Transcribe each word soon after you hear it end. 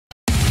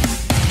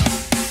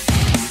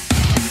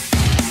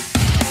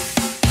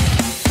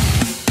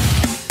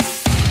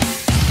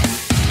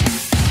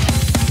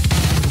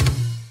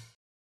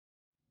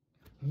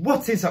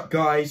What is up,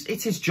 guys?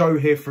 It is Joe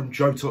here from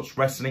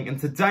JoeTalksWrestling, and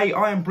today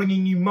I am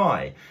bringing you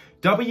my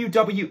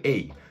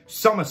WWE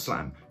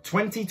SummerSlam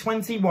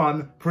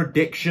 2021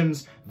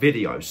 predictions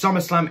video.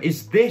 SummerSlam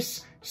is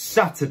this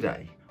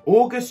Saturday,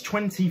 August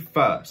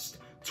 21st,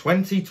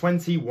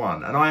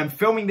 2021, and I am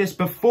filming this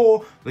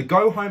before the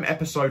go-home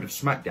episode of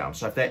SmackDown.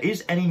 So if there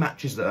is any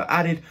matches that are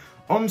added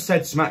on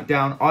said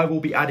SmackDown, I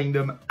will be adding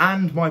them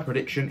and my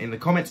prediction in the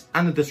comments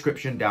and the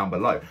description down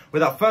below.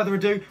 Without further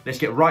ado, let's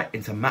get right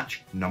into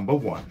match number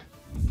 1.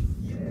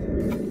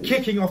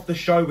 Kicking off the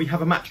show, we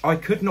have a match I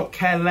could not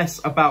care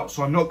less about,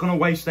 so I'm not going to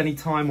waste any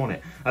time on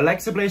it.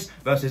 Alexa Bliss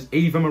versus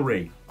Eva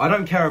Marie. I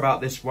don't care about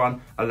this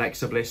one.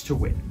 Alexa Bliss to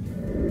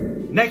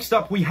win. Next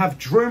up, we have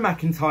Drew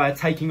McIntyre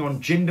taking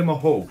on Jinder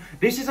Mahal.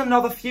 This is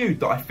another feud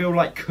that I feel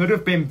like could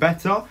have been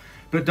better,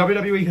 but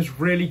WWE has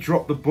really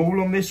dropped the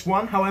ball on this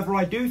one. However,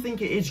 I do think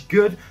it is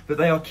good that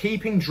they are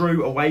keeping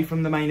Drew away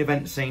from the main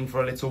event scene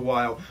for a little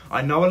while.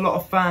 I know a lot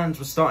of fans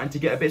were starting to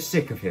get a bit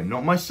sick of him.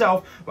 Not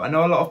myself, but I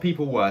know a lot of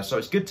people were. So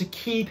it's good to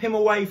keep him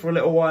away for a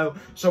little while,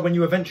 so when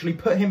you eventually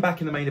put him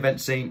back in the main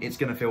event scene, it's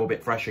going to feel a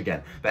bit fresh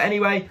again. But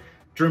anyway,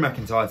 Drew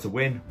McIntyre to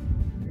win.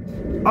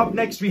 Up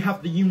next, we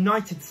have the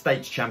United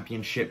States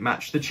Championship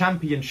match. The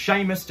champion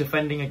Sheamus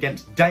defending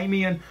against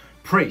Damian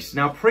Priest.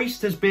 Now,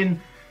 Priest has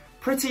been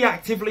pretty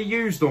actively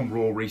used on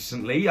Raw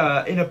recently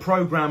in a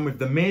program with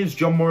The Miz,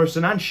 John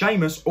Morrison and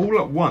Sheamus all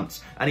at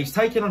once. And he's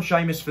taken on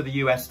Sheamus for the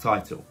US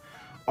title.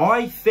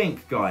 I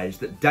think, guys,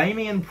 that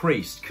Damian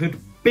Priest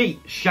could beat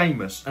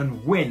Sheamus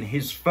and win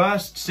his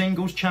first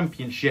singles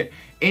championship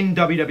in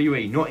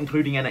WWE, not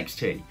including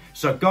NXT.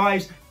 So,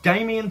 guys,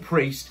 Damian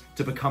Priest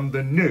to become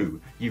the new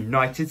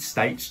United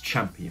States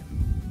Champion.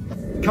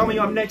 Coming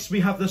up next, we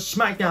have the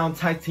SmackDown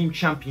Tag Team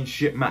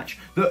Championship match.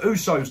 The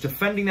Usos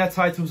defending their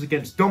titles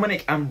against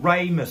Dominik and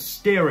Rey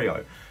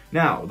Mysterio.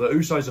 Now, the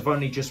Usos have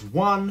only just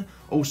won.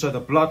 Also,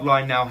 the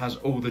Bloodline now has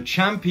all the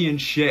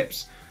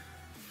championships.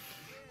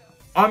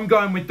 I'm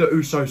going with the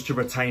Usos to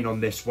retain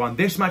on this one.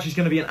 This match is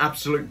going to be an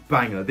absolute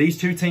banger. These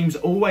two teams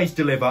always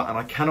deliver, and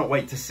I cannot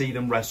wait to see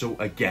them wrestle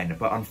again.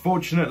 But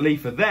unfortunately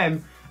for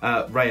them,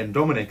 Rey and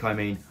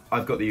Dominik,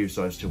 I've got the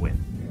Usos to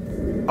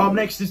win. Up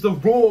next is the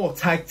Raw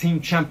Tag Team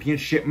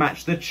Championship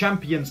match. The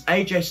champions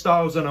AJ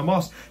Styles and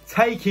Omos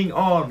taking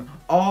on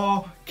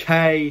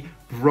RK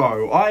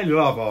Bro. I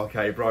love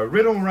RK Bro.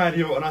 Riddle and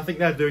Randy Orton, I think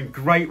they're doing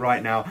great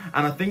right now.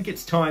 And I think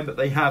it's time that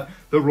they have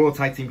the Raw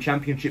Tag Team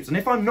Championships. And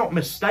if I'm not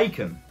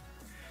mistaken,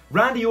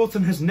 Randy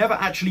Orton has never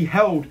actually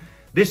held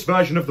this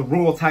version of the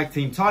Raw Tag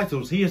Team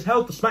titles. He has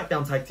held the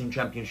SmackDown Tag Team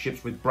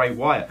Championships with Bray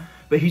Wyatt,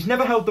 but he's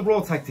never held the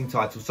Raw Tag Team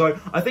title. So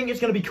I think it's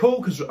going to be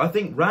cool because I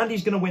think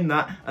Randy's going to win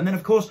that. And then,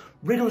 of course,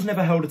 Riddle's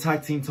never held a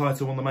Tag Team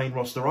title on the main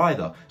roster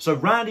either. So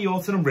Randy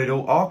Orton and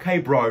Riddle,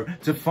 RK Bro,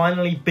 to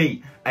finally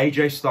beat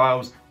AJ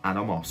Styles and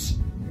Omos.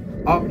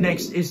 Up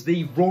next is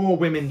the Raw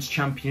Women's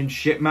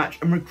Championship match.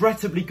 And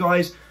regrettably,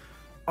 guys,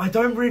 I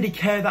don't really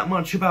care that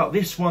much about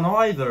this one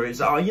either. It's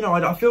you know,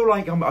 I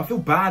feel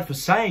bad for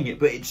saying it,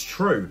 but it's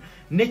true.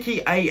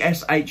 Nikki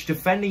A.S.H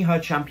defending her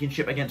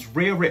championship against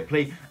Rhea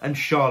Ripley and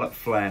Charlotte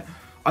Flair.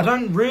 I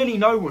don't really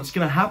know what's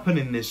going to happen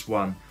in this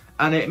one,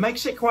 and it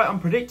makes it quite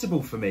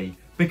unpredictable for me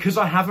because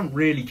I haven't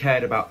really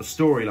cared about the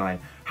storyline.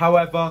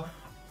 However,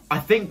 I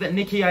think that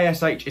Nikki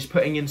A.S.H is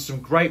putting in some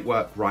great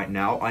work right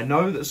now. I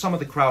know that some of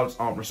the crowds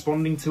aren't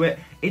responding to it.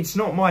 It's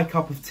not my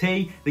cup of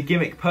tea, the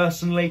gimmick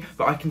personally,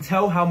 but I can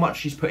tell how much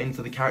she's put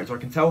into the character. I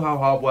can tell how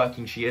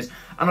hardworking she is.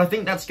 And I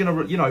think that's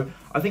going to, you know,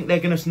 I think they're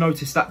going to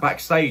notice that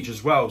backstage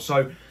as well.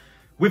 So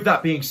with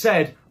that being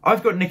said,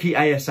 I've got Nikki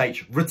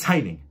A.S.H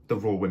retaining the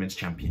Raw Women's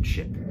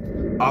Championship.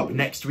 Up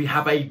next, we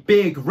have a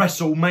big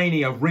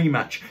WrestleMania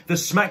rematch. The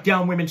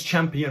SmackDown Women's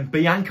Champion,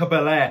 Bianca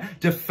Belair,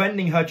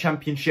 defending her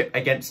championship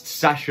against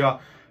Sasha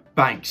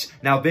Banks.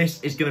 Now,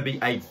 this is going to be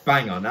a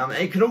banger. Now,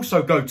 it can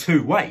also go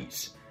two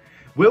ways.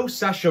 Will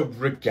Sasha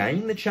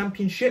regain the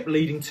championship,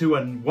 leading to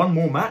one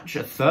more match,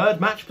 a third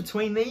match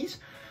between these?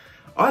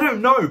 I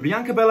don't know.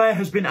 Bianca Belair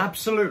has been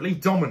absolutely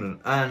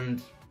dominant.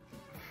 And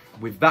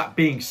with that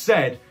being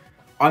said,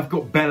 I've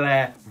got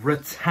Belair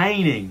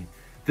retaining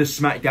the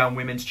SmackDown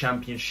Women's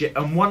Championship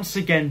and once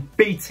again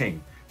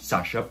beating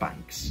Sasha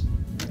Banks.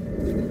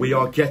 We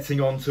are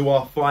getting on to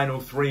our final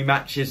three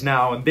matches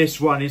now, and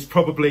this one is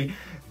probably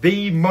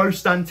the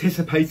most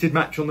anticipated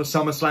match on the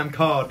SummerSlam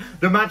card.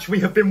 The match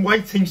we have been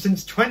waiting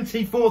since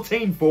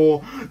 2014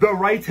 for. The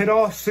Rated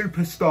R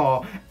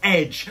superstar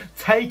Edge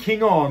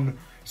taking on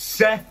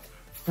Seth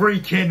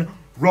freaking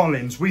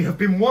Rollins. We have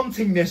been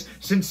wanting this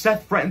since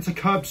Seth threatened to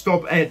curb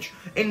stomp Edge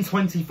in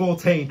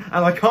 2014,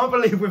 and I can't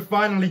believe we're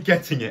finally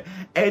getting it.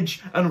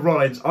 Edge and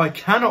Rollins, I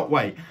cannot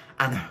wait.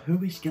 And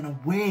who is going to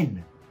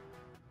win?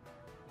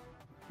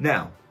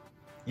 Now,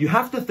 you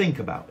have to think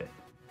about it.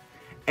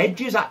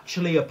 Edge is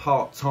actually a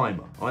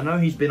part-timer. I know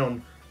he's been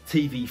on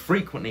TV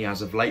frequently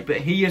as of late, but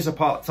he is a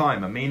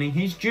part-timer, meaning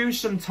he's due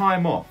some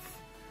time off.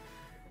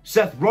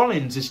 Seth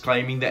Rollins is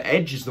claiming that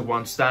Edge is the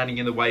one standing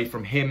in the way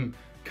from him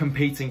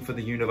competing for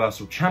the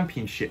Universal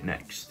Championship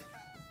next.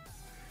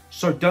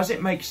 So does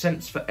it make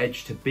sense for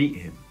Edge to beat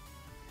him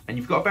and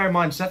you've got to bear in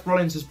mind Seth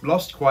Rollins has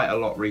lost quite a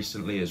lot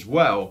recently as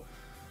well,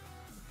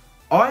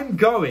 I'm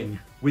going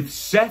with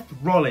Seth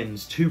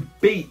Rollins to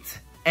beat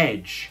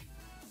Edge.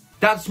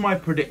 That's my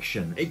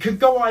prediction. It could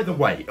go either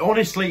way.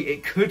 Honestly,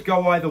 it could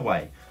go either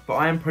way. But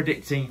I am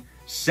predicting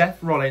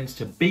Seth Rollins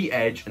to beat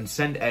Edge and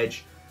send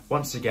Edge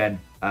once again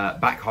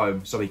back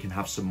home so he can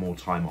have some more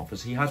time off,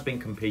 as he has been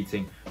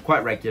competing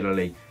quite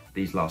regularly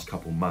these last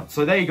couple months.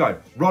 So there you go.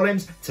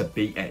 Rollins to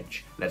beat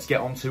Edge. Let's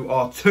get on to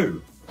our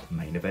 2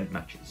 main event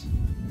matches.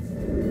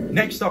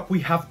 Next up,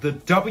 we have the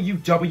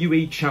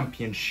WWE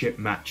Championship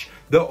match.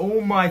 The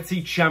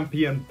almighty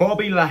champion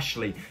Bobby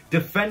Lashley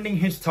defending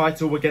his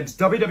title against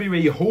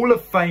WWE Hall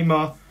of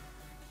Famer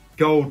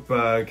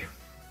Goldberg.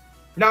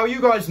 Now,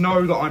 you guys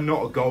know that I'm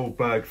not a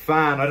Goldberg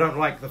fan. I don't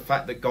like the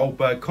fact that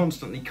Goldberg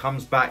constantly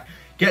comes back,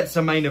 gets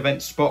a main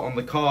event spot on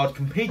the card,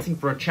 competing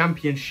for a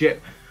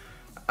championship,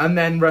 and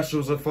then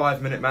wrestles a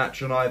 5-minute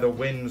match and either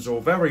wins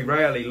or very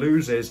rarely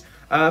loses.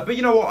 But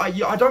you know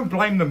what, I don't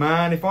blame the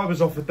man. If I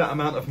was offered that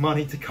amount of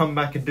money to come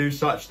back and do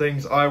such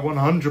things, I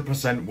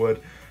 100%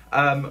 would.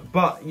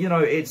 But, you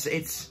know, it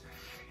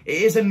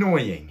is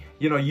annoying.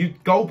 You know,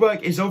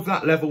 Goldberg is of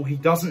that level. He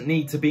doesn't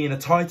need to be in a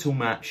title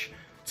match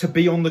to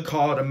be on the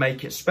card and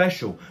make it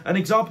special. An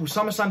example,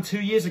 SummerSlam 2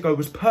 years ago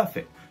was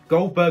perfect.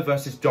 Goldberg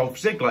versus Dolph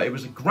Ziggler. It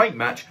was a great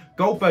match.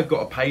 Goldberg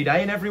got a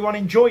payday and everyone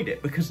enjoyed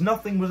it because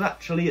nothing was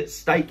actually at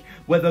stake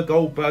whether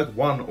Goldberg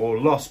won or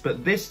lost.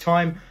 But this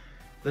time,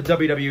 the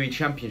WWE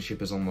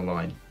Championship is on the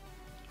line.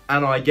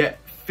 And I get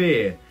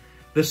fear.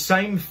 The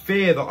same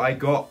fear that I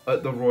got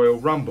at the Royal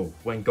Rumble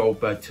when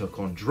Goldberg took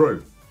on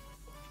Drew.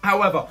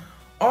 However,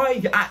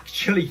 I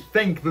actually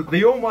think that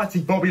the almighty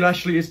Bobby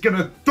Lashley is going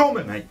to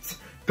dominate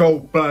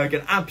Goldberg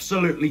and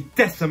absolutely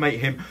decimate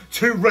him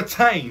to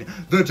retain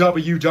the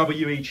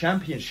WWE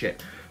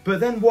Championship. But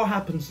then what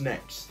happens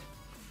next?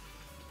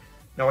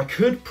 Now, I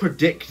could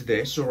predict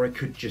this or I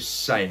could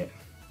just say it.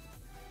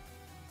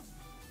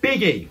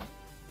 Big E.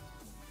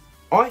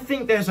 I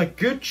think there's a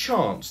good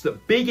chance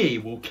that Big E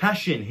will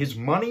cash in his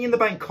Money in the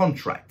Bank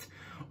contract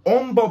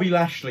on Bobby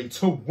Lashley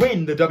to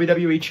win the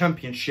WWE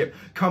Championship,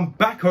 come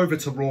back over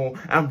to Raw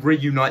and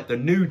reunite the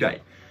New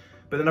Day.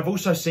 But then I've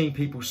also seen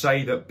people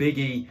say that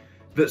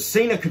that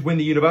Cena could win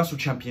the Universal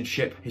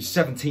Championship, his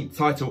 17th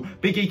title.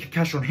 Big E could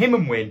cash on him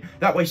and win.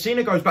 That way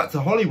Cena goes back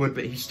to Hollywood,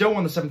 but he still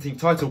won the 17th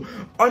title.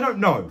 I don't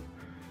know.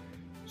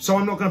 So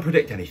I'm not going to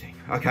predict anything,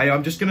 okay?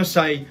 I'm just going to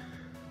say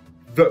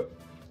that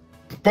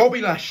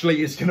Bobby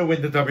Lashley is going to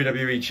win the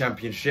WWE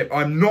Championship.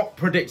 I'm not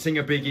predicting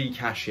a Big E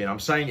cash-in. I'm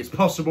saying it's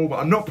possible, but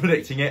I'm not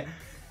predicting it.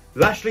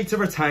 Lashley to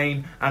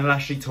retain and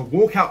Lashley to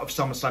walk out of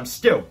SummerSlam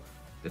still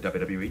the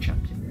WWE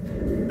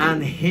Champion.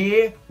 And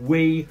here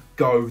we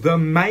go. The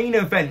main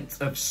event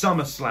of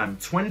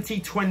SummerSlam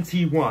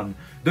 2021.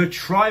 The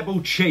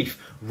Tribal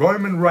Chief,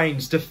 Roman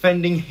Reigns,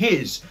 defending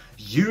his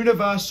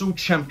Universal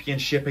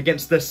Championship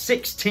against the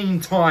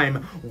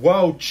 16-time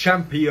World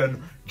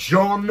Champion,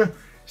 John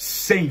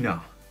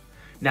Cena.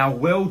 Now,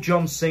 will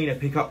John Cena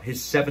pick up his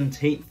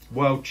 17th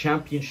World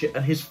Championship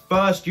and his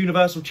first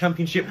Universal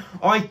Championship?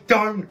 I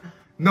don't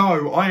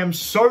know. I am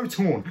so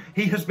torn.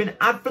 He has been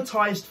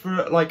advertised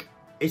for, like,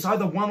 it's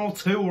either 1 or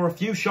 2 or a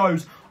few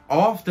shows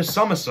after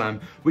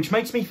SummerSlam, which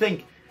makes me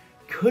think,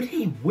 could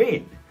he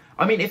win?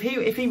 I mean, if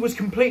he was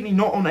completely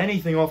not on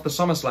anything after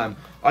SummerSlam,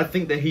 I'd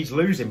think that he's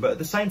losing. But at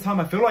the same time,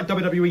 I feel like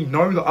WWE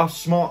know that us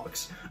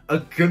smarks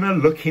are gonna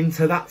look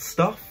into that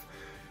stuff.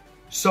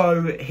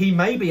 So he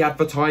may be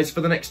advertised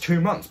for the next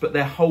 2 months, but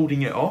they're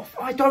holding it off.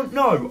 I don't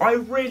know. I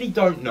really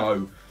don't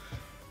know.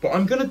 But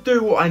I'm going to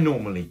do what I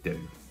normally do.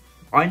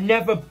 I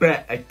never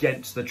bet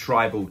against the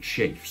Tribal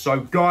Chief.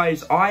 So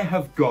guys, I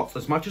have got,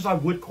 as much as I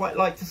would quite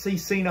like to see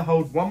Cena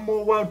hold 1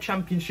 more World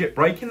Championship,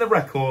 breaking the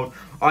record,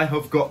 I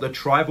have got the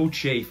Tribal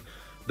Chief,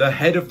 the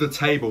head of the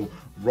table,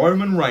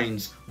 Roman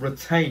Reigns,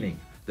 retaining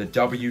the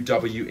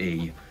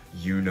WWE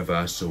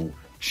Universal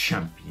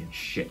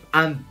Championship.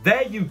 And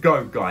there you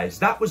go, guys.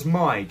 That was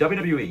my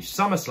WWE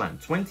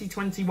SummerSlam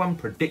 2021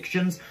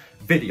 predictions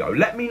video.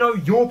 Let me know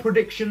your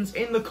predictions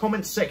in the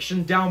comments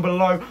section down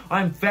below.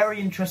 I'm very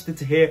interested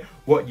to hear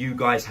what you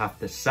guys have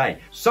to say.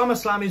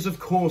 SummerSlam is, of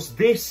course,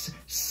 this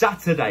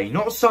Saturday,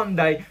 not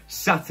Sunday,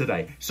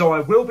 Saturday. So I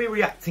will be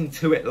reacting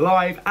to it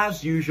live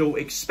as usual.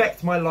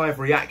 Expect my live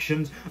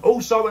reactions.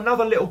 Also,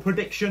 another little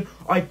prediction.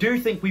 I do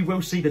think we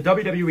will see the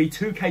WWE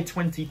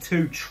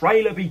 2K22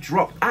 trailer be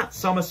dropped at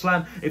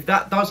SummerSlam. If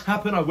that does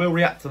happen, I will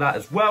react to that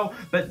as well.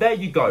 But there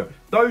you go.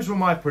 Those were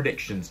my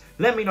predictions.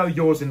 Let me know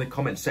yours in the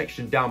comments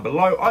section down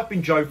below. I've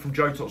been Joe from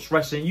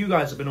JoeTalksWrestling. You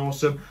guys have been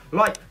awesome.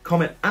 Like,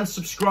 comment, and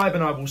subscribe,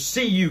 and I will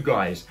see you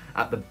guys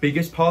at the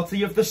biggest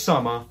party of the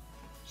summer,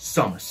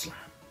 SummerSlam.